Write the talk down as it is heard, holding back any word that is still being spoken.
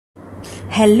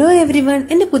Hello everyone,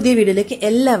 എൻ്റെ പുതിയ വീഡിയോയിലേക്ക്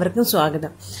എല്ലാവർക്കും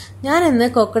സ്വാഗതം. ഞാൻ ഇന്ന്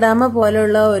കൊക്കഡാമ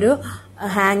പോലുള്ള ഒരു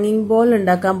ഹാങ്ങിങ് ബോൾ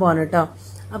ഉണ്ടാക്കാൻ പോകണം കേട്ടോ.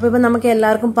 അപ്പോൾ ഇപ്പം നമുക്ക്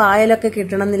എല്ലാവർക്കും പായലൊക്കെ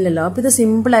കിട്ടണമെന്നില്ലല്ലോ. അപ്പോൾ ഇത്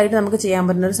സിമ്പിളായിട്ട് നമുക്ക് ചെയ്യാൻ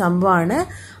പറ്റുന്ന ഒരു സംഭവമാണ്.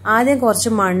 ആദ്യം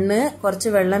കുറച്ച് മണ്ണ്,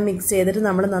 കുറച്ച് വെള്ളം മിക്സ് ചെയ്തിട്ട്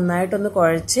നമ്മൾ നന്നായിട്ടൊന്ന്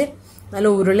കുഴച്ച്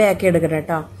നല്ല ഉരുളയാക്കി എടുക്കണം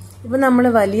കേട്ടോ. ഇപ്പം നമ്മൾ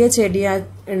വലിയ ചെടി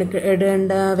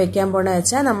വെക്കാൻ പോകണമെന്ന്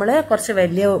വെച്ചാൽ നമ്മൾ കുറച്ച്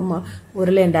വലിയ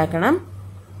ഉരുള ഉണ്ടാക്കണം.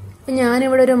 അപ്പം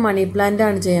ഞാനിവിടെ ഒരു മണി പ്ലാന്റ്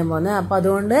ആണ് ചെയ്യാൻ പോകുന്നത്. അപ്പോൾ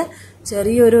അതുകൊണ്ട്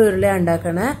ചെറിയൊരു ഉരുള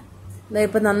ഉണ്ടാക്കണേ.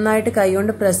 ഇപ്പം നന്നായിട്ട്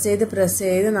കൈകൊണ്ട് പ്രസ്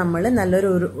ചെയ്ത് നമ്മൾ നല്ലൊരു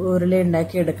ഉരുള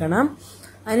ഉണ്ടാക്കി എടുക്കണം.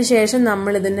 അതിനുശേഷം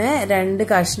നമ്മളിതിനെ രണ്ട്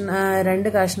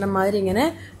കഷ്ണം മാതിരി ഇങ്ങനെ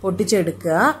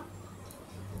പൊട്ടിച്ചെടുക്കുക.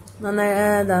 നന്നായി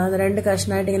 2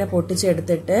 കഷ്ണമായിട്ട് ഇങ്ങനെ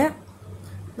പൊട്ടിച്ചെടുത്തിട്ട്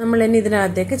നമ്മൾ ഇനി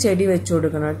ഇതിനകത്തേക്ക് ചെടി വെച്ചു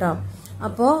കൊടുക്കണം കേട്ടോ.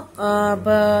 അപ്പോൾ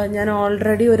ഞാൻ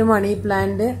ഓൾറെഡി ഒരു മണി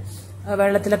പ്ലാന്റ്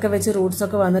വെള്ളത്തിലൊക്കെ വെച്ച്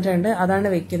റൂട്ട്സൊക്കെ വന്നിട്ടുണ്ട്, അതാണ്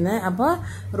വെക്കുന്നത്. അപ്പോൾ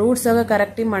റൂട്ട്സൊക്കെ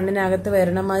കറക്റ്റ് മണ്ണിനകത്ത്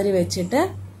വരണ മാതിരി വെച്ചിട്ട്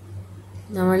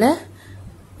നമ്മൾ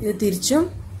ഇത് തിരിച്ചും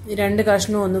ഈ 2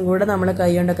 കഷ്ണവും ഒന്നും കൂടെ നമ്മൾ കൈ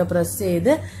കൊണ്ടൊക്കെ പ്രസ്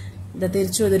ചെയ്ത് ഇത്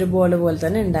തിരിച്ചും ഇതൊരു ബോൾ പോലെ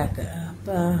തന്നെ ഉണ്ടാക്കുക.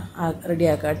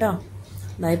 റെഡിയാക്കുക കേട്ടോ.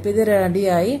 ഇപ്പോൾ ഇത്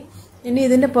റെഡിയായി. ഇനി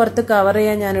ഇതിൻ്റെ പുറത്ത് കവർ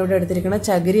ചെയ്യാൻ ഞാനിവിടെ എടുത്തിരിക്കുന്നത്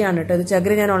ചകിരിയാണ് കേട്ടോ. ഇത്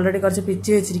ചകിരി ഞാൻ ഓൾറെഡി കുറച്ച്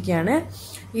പിച്ച് വെച്ചിരിക്കുകയാണ്.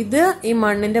 ഇത് ഈ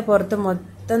മണ്ണിൻ്റെ പുറത്ത്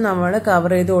മൊത്തം നമ്മൾ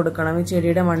കവർ ചെയ്ത് കൊടുക്കണം. ഈ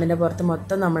ചെടിയുടെ മണ്ണിൻ്റെ പുറത്ത്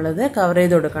മൊത്തം നമ്മളിത് കവർ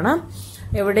ചെയ്ത് കൊടുക്കണം.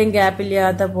 എവിടെയും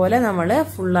ഗ്യാപ്പില്ലാത്ത പോലെ നമ്മൾ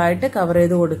ഫുള്ളായിട്ട് കവർ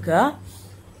ചെയ്ത് കൊടുക്കുക.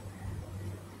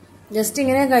 ജസ്റ്റ്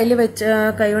ഇങ്ങനെ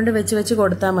കൈ കൊണ്ട് വെച്ച്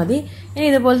കൊടുത്താൽ മതി. ഇനി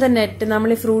ഇതുപോലത്തെ നെറ്റ്,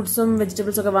 നമ്മൾ ഈ ഫ്രൂട്ട്സും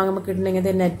വെജിറ്റബിൾസും ഒക്കെ വാങ്ങുമ്പോൾ കിട്ടുന്ന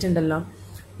ഇങ്ങനത്തെ നെറ്റ് ഉണ്ടല്ലോ,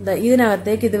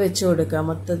 ഇതിനകത്തേക്ക് ഇത് വെച്ച് കൊടുക്കുക.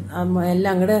 മൊത്തം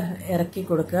എല്ലാം അങ്ങോട്ട് ഇറക്കി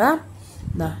കൊടുക്കുക.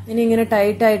 ഇനി ഇങ്ങനെ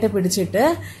ടൈറ്റായിട്ട് പിടിച്ചിട്ട്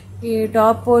ഈ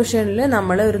ടോപ്പ് പോർഷനിൽ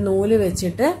നമ്മൾ ഒരു നൂല്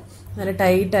വെച്ചിട്ട് നല്ല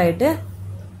ടൈറ്റായിട്ട്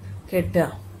കെട്ടുക.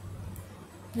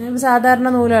 ഞാൻ സാധാരണ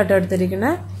നൂലാട്ടോ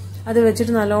എടുത്തിരിക്കണേ. അത്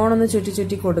വെച്ചിട്ട് നല്ലോണം ഒന്ന്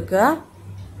ചുറ്റി കൊടുക്കുക.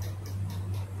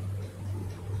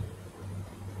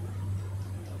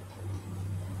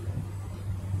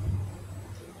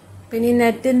 പിന്നെ ഈ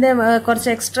നെറ്റിൻ്റെ കുറച്ച്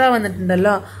എക്സ്ട്രാ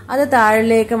വന്നിട്ടുണ്ടല്ലോ, അത്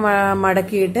താഴിലേക്ക്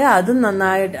മടക്കിയിട്ട് അതും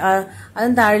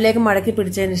താഴിലേക്ക് മടക്കി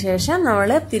പിടിച്ചതിന് ശേഷം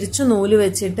നമ്മൾ തിരിച്ചു നൂല്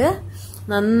വെച്ചിട്ട്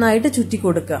നന്നായിട്ട് ചുറ്റി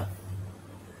കൊടുക്കുക.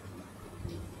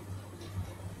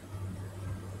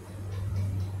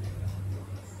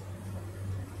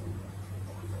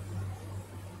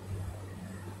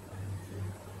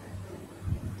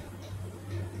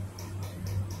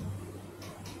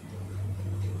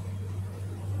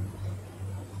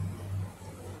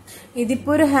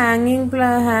 ഇതിപ്പോൾ ഒരു ഹാങ്ങിങ്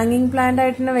പ്ലാന്റ്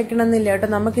ആയിട്ട് തന്നെ വെക്കണമെന്നില്ല കേട്ടോ.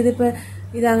 നമുക്കിതിപ്പോൾ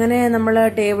ഇതങ്ങനെ നമ്മൾ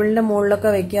ടേബിളിൻ്റെ മുകളിലൊക്കെ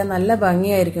വെക്കുക, നല്ല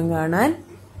ഭംഗിയായിരിക്കും കാണാൻ.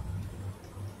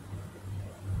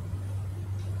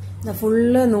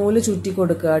 ഫുള്ള് നൂല് ചുറ്റി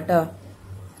കൊടുക്കുക കേട്ടോ.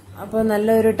 അപ്പോൾ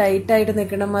നല്ലൊരു ടൈറ്റായിട്ട്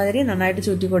നിൽക്കണ മാതിരി നന്നായിട്ട്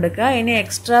ചുറ്റി കൊടുക്കുക. ഇനി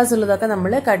എക്സ്ട്രാസ് ഉള്ളതൊക്കെ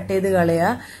നമ്മൾ കട്ട് ചെയ്ത്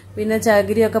കളയുക. പിന്നെ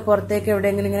ചകിരിയൊക്കെ പുറത്തേക്ക്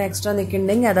എവിടെയെങ്കിലും ഇങ്ങനെ എക്സ്ട്രാ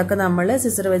നിൽക്കുന്നുണ്ടെങ്കിൽ അതൊക്കെ നമ്മൾ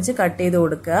സിസർ വെച്ച് കട്ട് ചെയ്ത്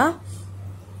കൊടുക്കുക.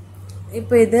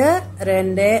 ഇപ്പോൾ ഇത്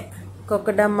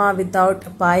കൊക്കഡാമ വിത്തൗട്ട്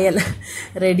പായൽ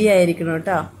റെഡി ആയിരിക്കണം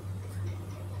കേട്ടോ.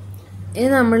 ഇനി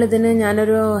നമ്മളിതിന്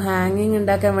ഞാനൊരു ഹാങ്ങിങ്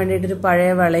ഉണ്ടാക്കാൻ വേണ്ടിയിട്ടൊരു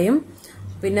പഴയ വളയും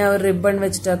പിന്നെ ഒരു റിബൺ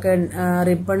വെച്ചിട്ടൊക്കെ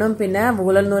റിബണും പിന്നെ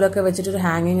വൂലൻ നൂലൊക്കെ വെച്ചിട്ടൊരു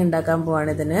ഹാങ്ങിങ് ഉണ്ടാക്കാൻ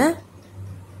പോവാണ് ഇതിന്.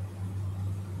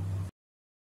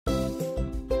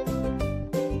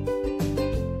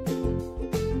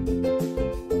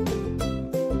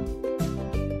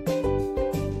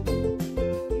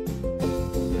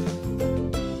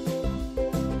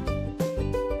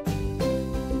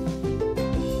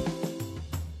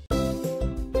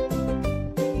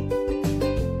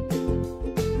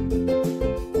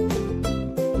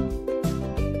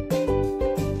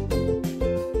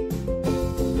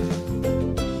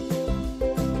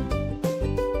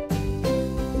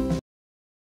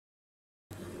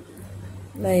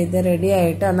 ഇത് റെഡി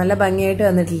ആയിട്ട് നല്ല ഭംഗിയായിട്ട്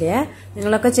വന്നിട്ടില്ലേ?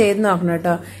 നിങ്ങളൊക്കെ ചെയ്ത് നോക്കണം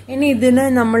കേട്ടോ. ഇനി ഇതിന്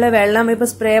നമ്മൾ വെള്ളം ഇപ്പോൾ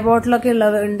സ്പ്രേ ബോട്ടിലൊക്കെ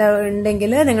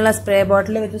ഉണ്ടെങ്കിൽ നിങ്ങൾ ആ സ്പ്രേ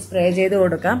ബോട്ടിൽ വെച്ച് സ്പ്രേ ചെയ്ത്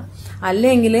കൊടുക്കാം.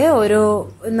 അല്ലെങ്കിൽ ഒരു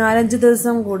 4-5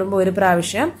 ദിവസം കൂടുമ്പോൾ ഒരു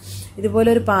പ്രാവശ്യം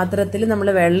ഇതുപോലെ ഒരു പാത്രത്തിൽ നമ്മൾ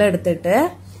വെള്ളം എടുത്തിട്ട്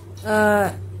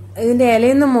ഇതിൻ്റെ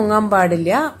ഇലയൊന്നും മുങ്ങാൻ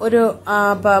പാടില്ല. ഒരു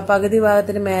പകുതി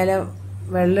ഭാഗത്തിന് മേലെ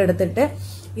വെള്ളം എടുത്തിട്ട്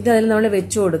ഇതിൽ നമ്മൾ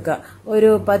വെച്ചു കൊടുക്കുക. ഒരു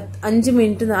 5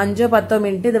 മിനിറ്റ് 5-10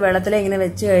 മിനിറ്റ് ഇത് വെള്ളത്തിൽ ഇങ്ങനെ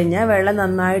വെച്ച് കഴിഞ്ഞാൽ വെള്ളം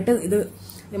നന്നായിട്ട് ഇത്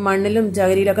മണ്ണിലും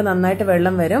ചകിരിയിലൊക്കെ നന്നായിട്ട്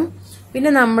വെള്ളം വരും.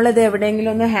 പിന്നെ നമ്മളിത്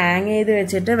എവിടെയെങ്കിലും ഒന്ന് ഹാങ് ചെയ്ത്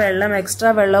വെച്ചിട്ട്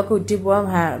എക്സ്ട്രാ വെള്ളമൊക്കെ ഉറ്റി പോകാൻ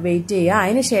വെയിറ്റ് ചെയ്യുക.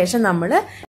 അതിന് ശേഷം നമ്മൾ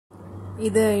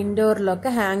ഇത്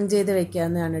ഇൻഡോറിലൊക്കെ ഹാങ് ചെയ്ത്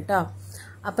വെക്കാവുന്നതാണ് കേട്ടോ.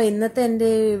 അപ്പോൾ ഇന്നത്തെ എൻ്റെ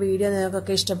വീഡിയോ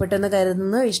നിങ്ങൾക്കൊക്കെ ഇഷ്ടപ്പെട്ടെന്ന്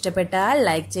കരുതുന്നു. ഇഷ്ടപ്പെട്ടാൽ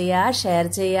ലൈക്ക് ചെയ്യുക, ഷെയർ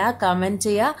ചെയ്യുക, കമൻറ്റ്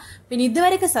ചെയ്യുക. പിന്നെ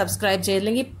ഇതുവരെയൊക്കെ സബ്സ്ക്രൈബ്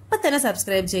ചെയ്തില്ലെങ്കിൽ ഇപ്പം തന്നെ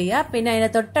സബ്സ്ക്രൈബ് ചെയ്യുക. പിന്നെ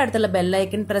അതിൻ്റെ തൊട്ടടുത്തുള്ള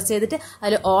ബെല്ലൈക്കൺ പ്രസ് ചെയ്തിട്ട്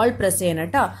അതിൽ ഓൾ പ്രസ് ചെയ്യണം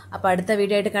കേട്ടോ. അപ്പോൾ അടുത്ത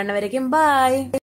വീഡിയോ ആയിട്ട് കാണുന്നവരേക്കും ബൈ.